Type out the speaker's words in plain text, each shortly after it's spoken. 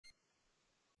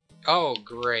Oh,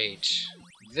 great.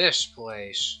 This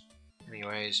place.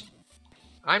 Anyways,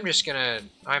 I'm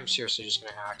seriously just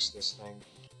gonna axe this thing.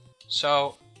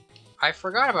 So, I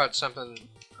forgot about something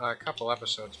a couple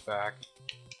episodes back.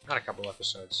 Not a couple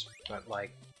episodes, but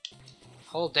like,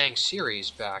 whole dang series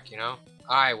back, you know?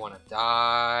 I wanna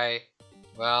die.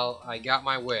 Well, I got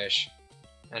my wish.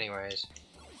 Anyways.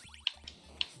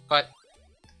 But,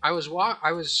 I went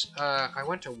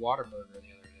to Whataburger the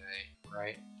other day,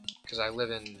 right? Because I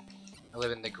live in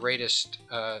the greatest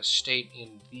state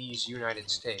in these United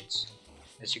States,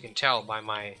 as you can tell by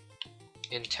my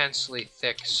intensely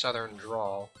thick southern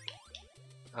drawl.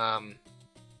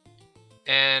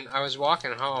 And I was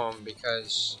walking home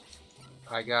because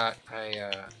I got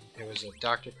it was a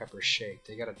Dr. Pepper shake.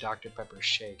 They got a Dr. Pepper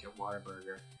shake at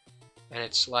Whataburger, and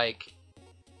it's like,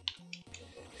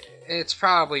 it's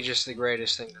probably just the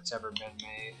greatest thing that's ever been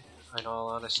made. In all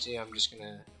honesty, I'm just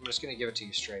gonna give it to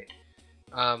you straight.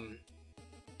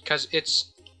 Because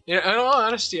it's, in all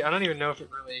honesty, I don't even know if it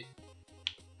really.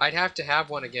 I'd have to have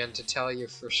one again to tell you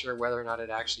for sure whether or not it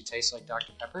actually tastes like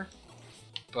Dr. Pepper.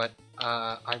 But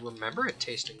I remember it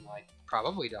tasting like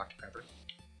probably Dr. Pepper.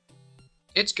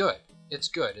 It's good. It's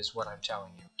good, is what I'm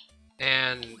telling you.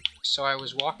 And so I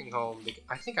was walking home.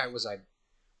 I think I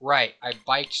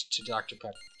biked to Dr.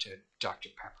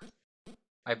 Pepper.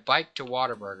 I biked to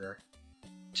Whataburger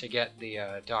to get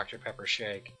the Dr. Pepper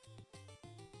shake.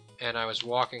 And I was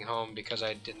walking home because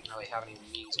I didn't really have any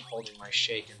means of holding my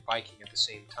shake and biking at the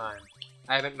same time.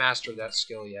 I haven't mastered that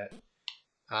skill yet.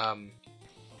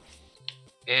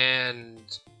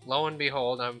 And lo and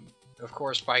behold, I'm, of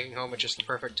course, biking home at just the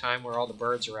perfect time where all the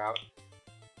birds are out.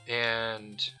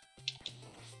 And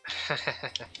I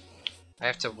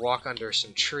have to walk under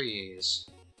some trees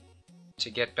to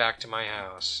get back to my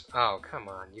house. Oh, come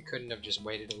on. You couldn't have just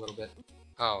waited a little bit?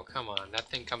 Oh, come on. That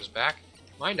thing comes back?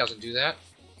 Mine doesn't do that.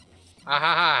 Ha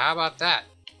ha ha, how about that?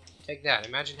 Take that.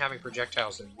 Imagine having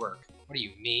projectiles that work. What are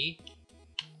you, me?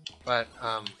 But,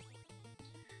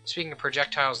 speaking of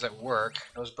projectiles that work,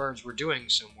 those birds were doing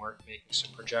some work, making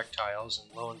some projectiles,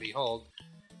 and lo and behold,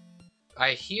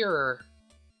 I hear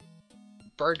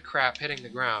bird crap hitting the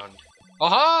ground.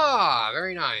 Aha!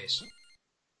 Very nice.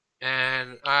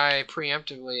 And I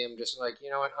preemptively am just like, you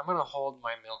know what, I'm gonna hold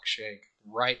my milkshake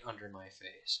right under my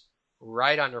face.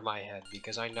 Right under my head,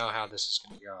 because I know how this is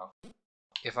gonna go.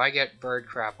 If I get bird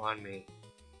crap on me,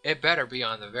 it better be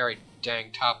on the very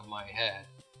dang top of my head.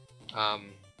 Or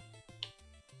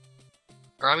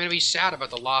I'm gonna be sad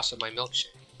about the loss of my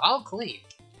milkshake. I'll clean.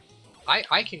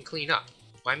 I can clean up.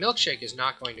 My milkshake is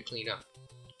not going to clean up.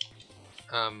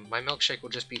 My milkshake will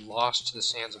just be lost to the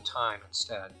sands of time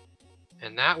instead.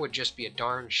 And that would just be a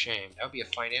darn shame. That would be a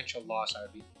financial loss I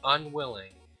would be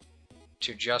unwilling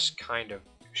to just kind of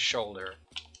shoulder.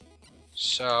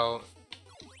 So,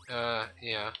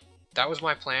 yeah. That was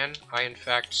my plan. I, in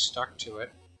fact, stuck to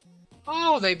it.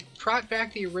 Oh, they brought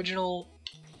back the original...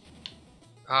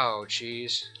 Oh,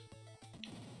 jeez.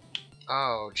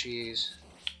 Oh, jeez.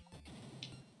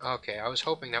 Okay, I was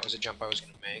hoping that was a jump I was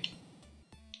going to make.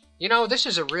 You know, this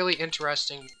is a really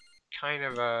interesting kind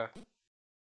of a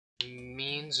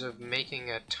means of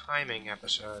making a timing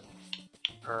episode.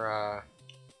 Or,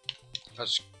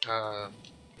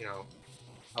 you know,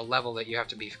 a level that you have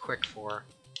to be quick for.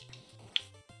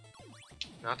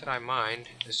 Not that I mind.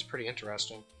 This is pretty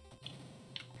interesting.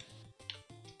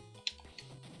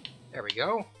 There we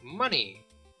go. Money.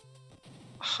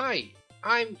 Hi,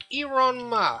 I'm Iron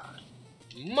Ma.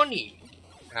 Money.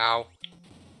 Ow.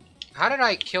 How did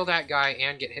I kill that guy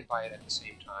and get hit by it at the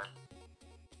same time?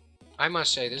 I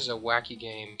must say, this is a wacky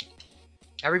game.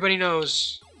 Everybody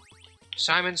knows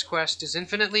Simon's Quest is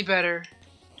infinitely better.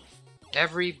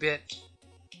 Every bit.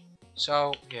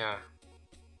 So, yeah.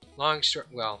 Long story.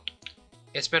 Well,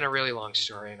 it's been a really long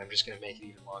story, and I'm just going to make it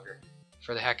even longer.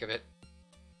 For the heck of it.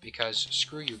 Because,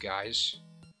 screw you guys.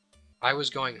 I was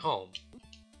going home.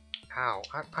 Ow.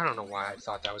 I don't know why I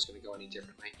thought that was going to go any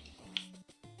differently.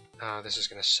 This is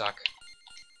going to suck.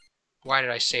 Why did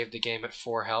I save the game at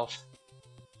 4 health?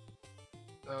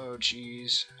 Oh,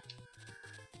 jeez.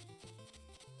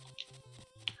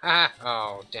 Ah!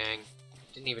 Oh, dang.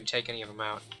 Didn't even take any of them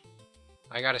out.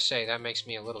 I gotta say, that makes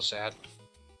me a little sad.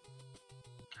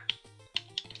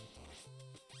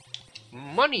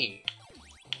 Money!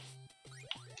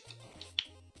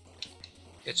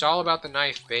 It's all about the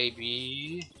knife,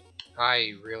 baby.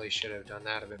 I really should have done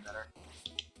that a bit better.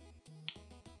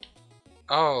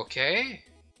 Okay.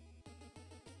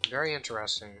 Very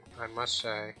interesting, I must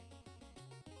say.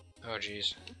 Oh,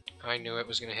 jeez. I knew it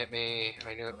was gonna hit me.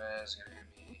 I knew it was gonna hit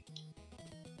me.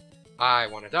 I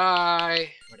wanna die.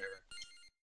 Whatever.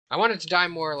 I wanted to die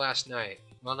more last night.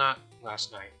 Well, not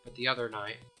last night, but the other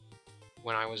night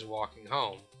when I was walking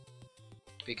home.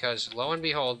 Because, lo and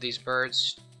behold, these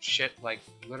birds shit, like,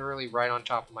 literally right on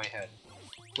top of my head.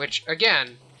 Which,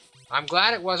 again, I'm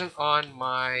glad it wasn't on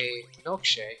my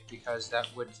milkshake, because that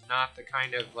was not the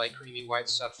kind of, like, creamy white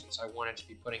substance I wanted to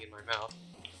be putting in my mouth.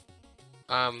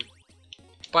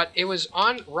 But it was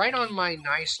right on my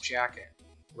nice jacket,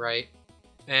 right?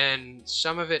 And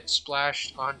some of it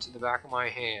splashed onto the back of my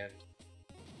hand.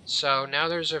 So now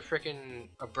there's a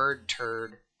bird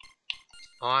turd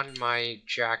on my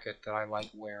jacket that I like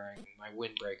wearing, my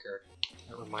windbreaker.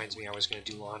 That reminds me I was going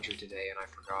to do laundry today and I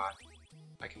forgot.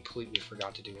 I completely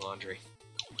forgot to do laundry.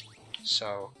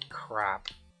 So, crap.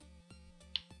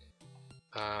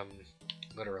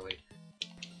 Literally.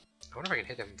 I wonder if I can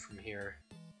hit him from here.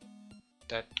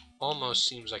 That almost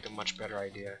seems like a much better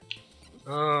idea.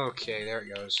 Okay, there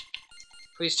it goes.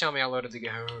 Please tell me I loaded the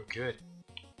game. Oh, good.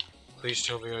 Please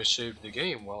tell me I saved the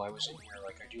game while I was in here,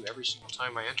 like I do every single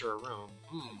time I enter a room.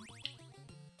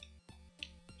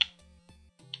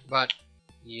 But,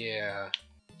 yeah.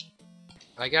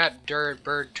 I got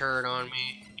bird turd on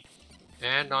me,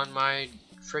 and on my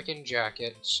freaking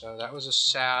jacket, so that was a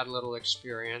sad little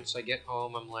experience. I get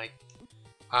home, I'm like,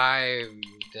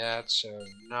 that's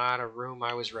not a room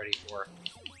I was ready for.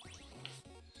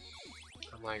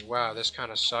 I'm like, wow, this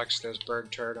kind of sucks. There's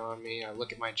bird turd on me. I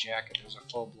look at my jacket, there's a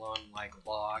full-blown, like,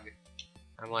 log.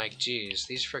 I'm like, geez,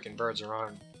 these freaking birds are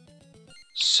on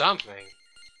something.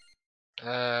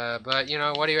 But, you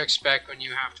know, what do you expect when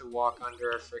you have to walk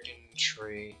under a freaking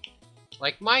tree?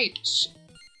 Like,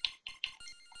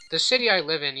 the city I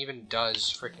live in even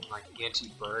does freaking, like,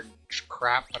 anti-bird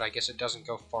crap, but I guess it doesn't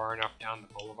go far enough down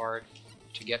the boulevard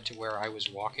to get to where I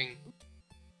was walking.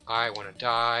 I want to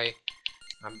die.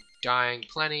 I'm dying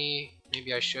plenty.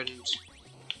 Maybe I shouldn't.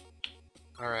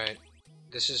 Alright.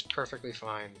 This is perfectly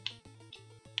fine.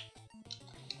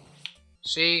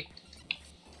 See?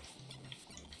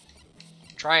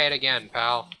 Try it again,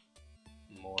 pal.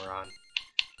 Moron.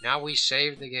 Now we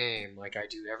save the game, like I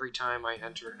do every time I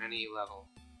enter any level.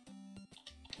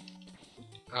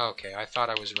 Okay, I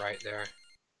thought I was right there.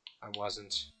 I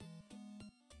wasn't.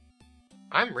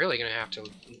 I'm really gonna have to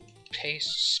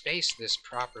space this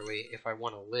properly if I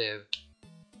want to live.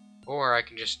 Or I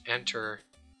can just enter...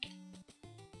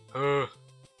 Oh,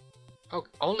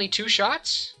 only 2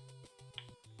 shots?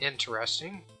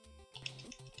 Interesting.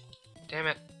 Damn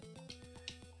it.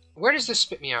 Where does this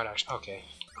spit me out, actually? Okay,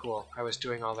 cool. I was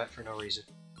doing all that for no reason.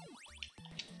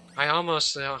 I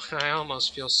almost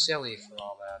feel silly for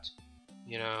all that.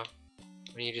 You know?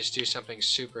 When you just do something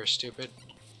super stupid.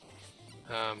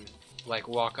 Like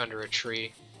walk under a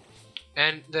tree.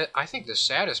 And I think the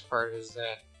saddest part is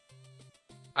that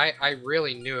I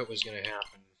really knew it was going to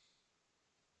happen.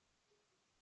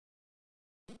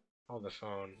 Oh, the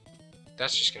phone.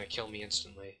 That's just going to kill me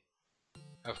instantly.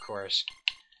 Of course.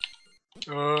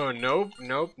 Oh, nope,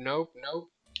 nope, nope, nope.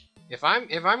 If I'm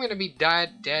going to be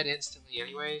dead instantly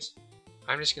anyways,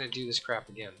 I'm just going to do this crap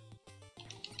again.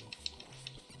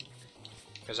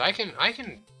 Because I can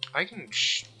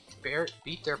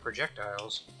beat their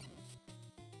projectiles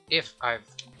if I've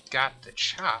got the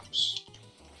chops,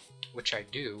 which I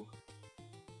do,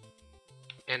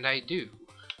 and I do.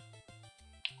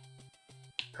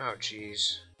 Oh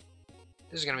jeez,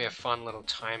 this is gonna be a fun little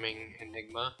timing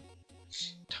enigma,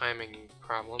 timing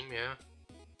problem, yeah.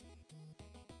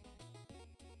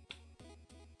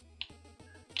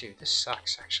 Dude, this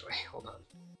sucks actually. Hold on.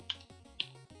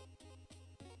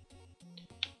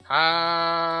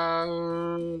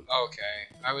 Okay,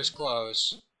 I was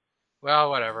close.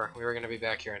 Well, whatever. We were gonna be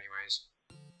back here anyways.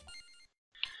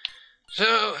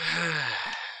 So,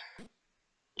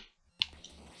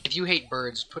 if you hate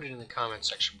birds, put it in the comment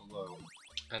section below,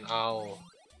 and I'll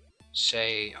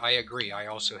say I agree. I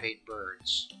also hate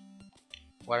birds.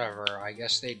 Whatever. I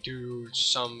guess they do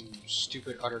some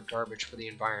stupid utter garbage for the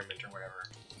environment or whatever.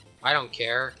 I don't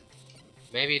care.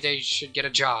 Maybe they should get a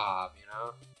job, you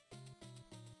know.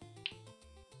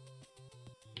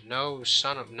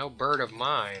 No bird of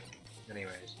mine.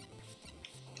 Anyways.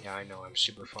 Yeah, I know, I'm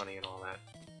super funny and all that.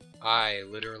 I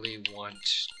literally want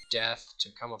death to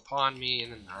come upon me in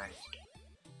the night.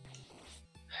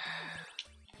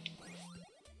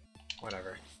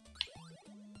 Whatever.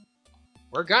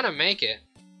 We're gonna make it.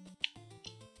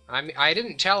 I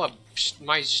didn't tell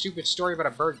my stupid story about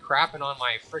a bird crapping on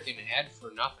my freaking head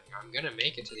for nothing. I'm gonna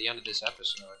make it to the end of this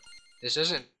episode. This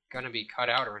isn't gonna be cut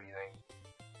out or anything.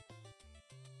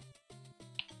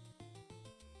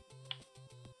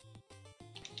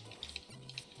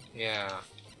 Yeah.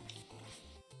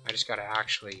 I just gotta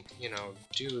actually, you know,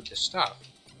 do the stuff.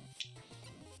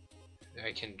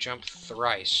 I can jump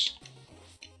thrice.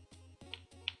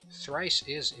 Thrice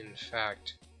is, in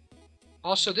fact...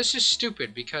 Also, this is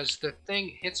stupid, because the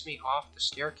thing hits me off the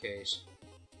staircase.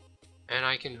 And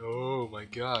I can... Oh my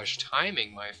gosh,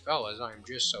 timing, my fellas, I'm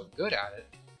just so good at it.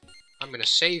 I'm gonna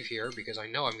save here, because I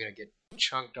know I'm gonna get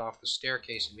chunked off the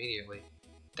staircase immediately.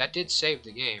 That did save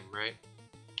the game, right?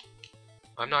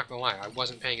 I'm not gonna lie, I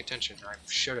wasn't paying attention. I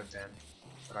should have been,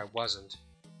 but I wasn't.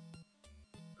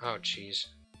 Oh, jeez.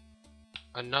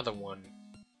 Another one.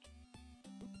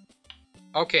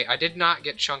 Okay, I did not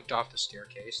get chunked off the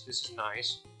staircase. This is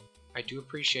nice. I do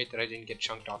appreciate that I didn't get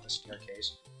chunked off the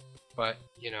staircase. But,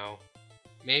 you know,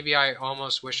 maybe I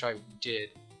almost wish I did.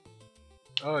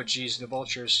 Oh, jeez, the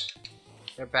vultures.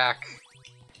 They're back.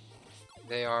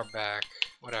 They are back.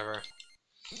 Whatever.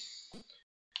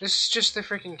 This is just the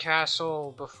freaking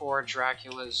castle before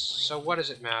Dracula's, so what does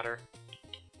it matter?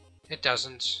 It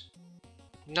doesn't.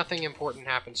 Nothing important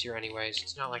happens here anyways.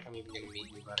 It's not like I'm even gonna meet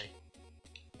anybody.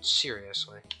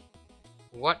 Seriously.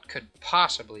 What could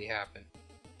possibly happen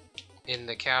in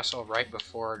the castle right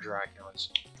before Dracula's?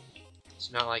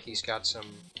 It's not like he's got some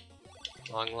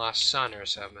long-lost son or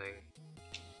something.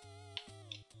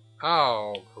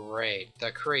 Oh, great.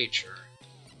 The creature.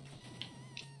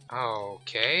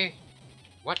 Okay.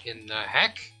 What in the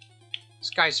heck?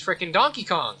 This guy's frickin' Donkey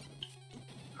Kong!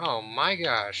 Oh my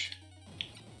gosh.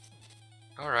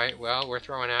 Alright, well, we're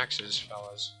throwing axes,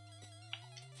 fellas.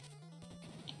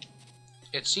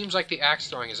 It seems like the axe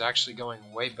throwing is actually going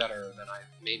way better than I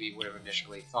maybe would have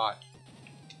initially thought.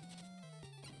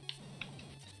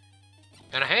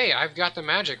 And hey, I've got the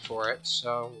magic for it,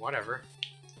 so whatever.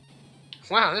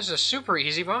 Wow, this is a super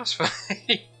easy boss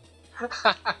fight!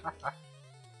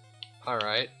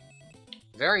 Alright.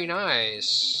 Very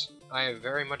nice. I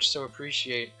very much so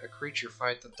appreciate a creature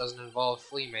fight that doesn't involve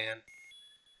Flea Man.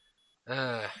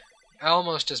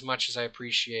 Almost as much as I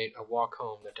appreciate a walk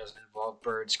home that doesn't involve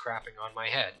birds crapping on my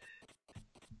head.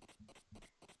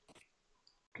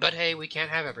 But hey, we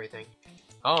can't have everything.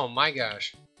 Oh my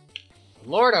gosh.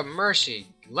 Lord of mercy,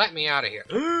 let me out of here.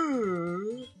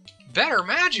 Better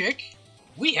magic?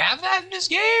 We have that in this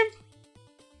game?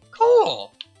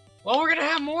 Cool. Well, we're gonna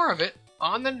have more of it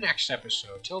on the next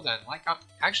episode. Till then, like,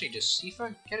 actually, does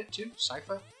Sypha get it too?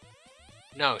 Sypha?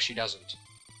 No, she doesn't.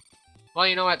 Well,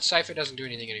 you know what? Sypha doesn't do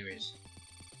anything anyways.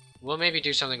 We'll maybe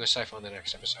do something with Sypha on the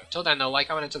next episode. Till then, though, like,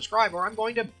 comment, and subscribe, or I'm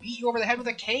going to beat you over the head with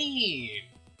a cane!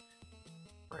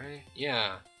 Right?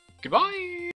 Yeah.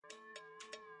 Goodbye!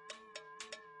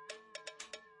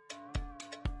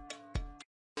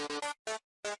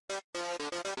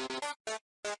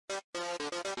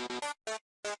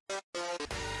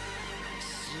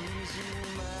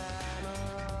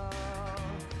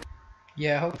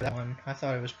 Yeah, I hope that one. I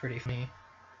thought it was pretty funny.